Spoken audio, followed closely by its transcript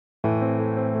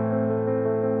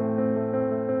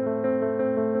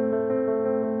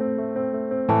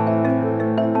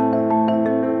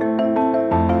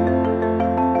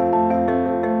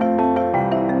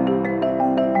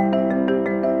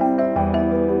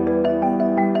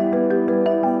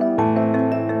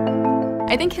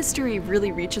I think history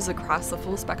really reaches across the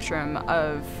full spectrum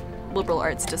of liberal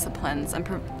arts disciplines and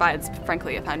provides,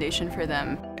 frankly, a foundation for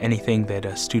them. Anything that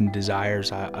a student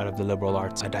desires out of the liberal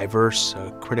arts, a diverse,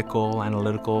 critical,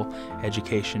 analytical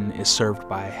education is served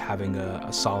by having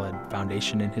a solid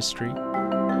foundation in history.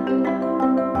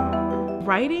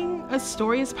 Writing a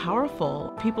story is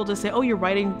powerful. People just say, oh, you're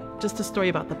writing just a story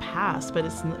about the past, but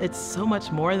it's so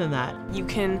much more than that. You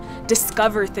can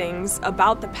discover things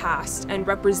about the past and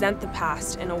represent the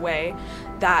past in a way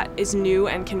that is new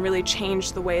and can really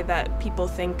change the way that people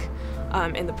think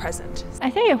in the present. I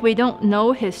think if we don't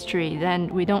know history,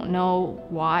 then we don't know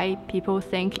why people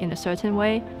think in a certain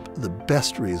way. The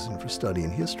best reason for studying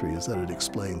history is that it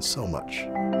explains so much.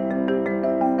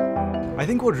 I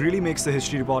think what really makes the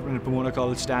history department at Pomona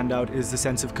College stand out is the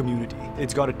sense of community.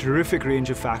 It's got a terrific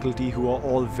range of faculty who are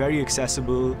all very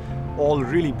accessible, all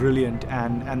really brilliant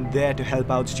and there to help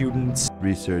out students.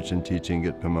 Research and teaching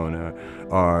at Pomona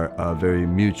are very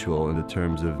mutual in the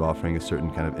terms of offering a certain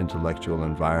kind of intellectual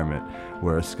environment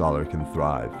where a scholar can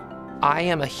thrive. I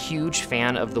am a huge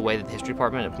fan of the way that the history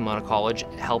department at Pomona College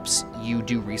helps you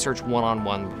do research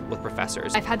one-on-one with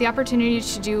professors. I've had the opportunity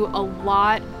to do a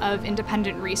lot of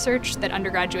independent research that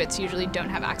undergraduates usually don't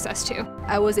have access to.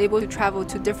 I was able to travel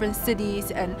to different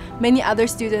cities, and many other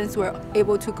students were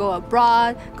able to go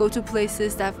abroad, go to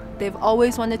places that they've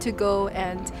always wanted to go,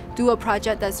 and do a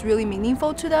project that's really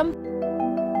meaningful to them.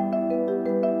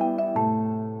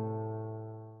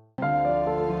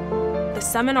 The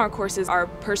seminar courses are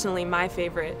personally my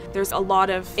favorite. There's a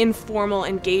lot of informal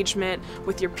engagement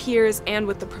with your peers and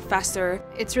with the professor.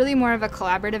 It's really more of a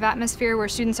collaborative atmosphere where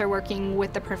students are working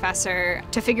with the professor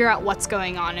to figure out what's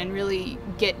going on and really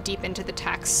get deep into the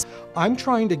text. I'm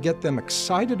trying to get them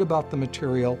excited about the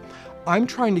material. I'm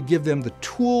trying to give them the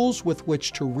tools with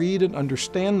which to read and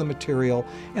understand the material,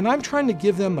 and I'm trying to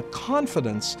give them the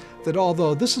confidence that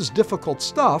although this is difficult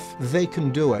stuff, they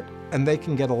can do it and they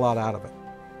can get a lot out of it.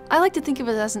 I like to think of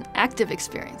it as an active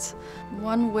experience,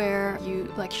 one where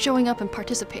you like showing up and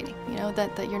participating, you know,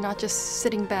 that you're not just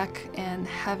sitting back and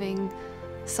having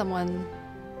someone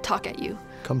talk at you.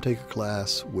 Come take a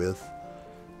class with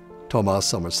Thomas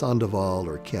Sommer-Sandoval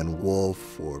or Ken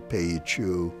Wolfe or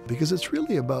Pey-Yi, because it's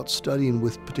really about studying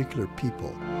with particular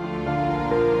people.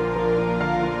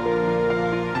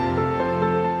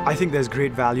 I think there's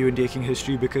great value in taking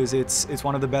history because it's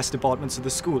one of the best departments of the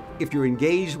school. If you're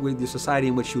engaged with the society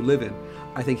in which you live in,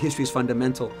 I think history is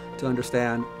fundamental to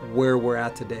understand where we're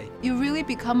at today. You really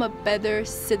become a better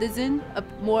citizen, a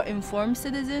more informed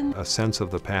citizen. A sense of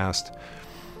the past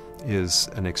is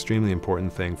an extremely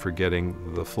important thing for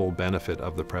getting the full benefit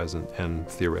of the present and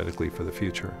theoretically for the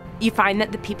future. You find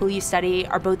that the people you study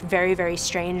are both very, very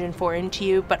strange and foreign to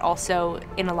you, but also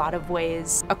in a lot of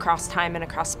ways across time and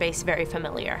across space very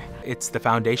familiar. It's the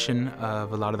foundation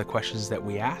of a lot of the questions that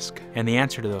we ask, and the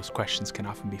answer to those questions can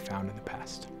often be found in the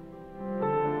past.